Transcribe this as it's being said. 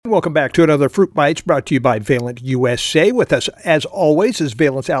Welcome back to another Fruit Bites brought to you by Valent USA. With us, as always, is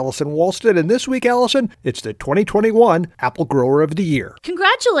Valent's Allison Walston. And this week, Allison, it's the 2021 Apple Grower of the Year.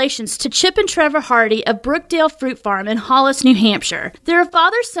 Congratulations to Chip and Trevor Hardy of Brookdale Fruit Farm in Hollis, New Hampshire. They're a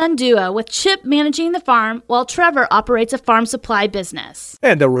father-son duo with Chip managing the farm while Trevor operates a farm supply business.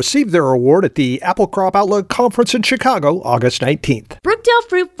 And they'll receive their award at the Apple Crop Outlook Conference in Chicago, August 19th. Brookdale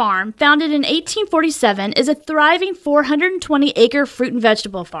Fruit Farm, founded in 1847, is a thriving 420-acre fruit and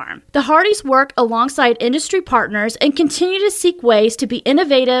vegetable farm. The Hardys work alongside industry partners and continue to seek ways to be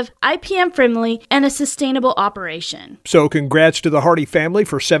innovative, IPM-friendly, and a sustainable operation. So congrats to the Hardy family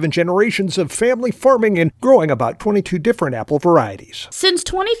for 7 generations of family farming and growing about 22 different apple varieties. Since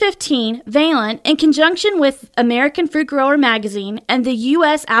 2015, Valent, in conjunction with American Fruit Grower Magazine and the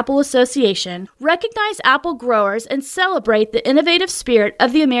U.S. Apple Association, recognize apple growers and celebrate the innovative spirit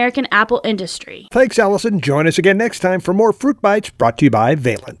of the American apple industry. Thanks, Allison. Join us again next time for more Fruit Bites brought to you by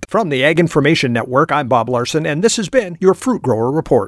Valent. From the Ag Information Network, I'm Bob Larson, and this has been your Fruit Grower Report.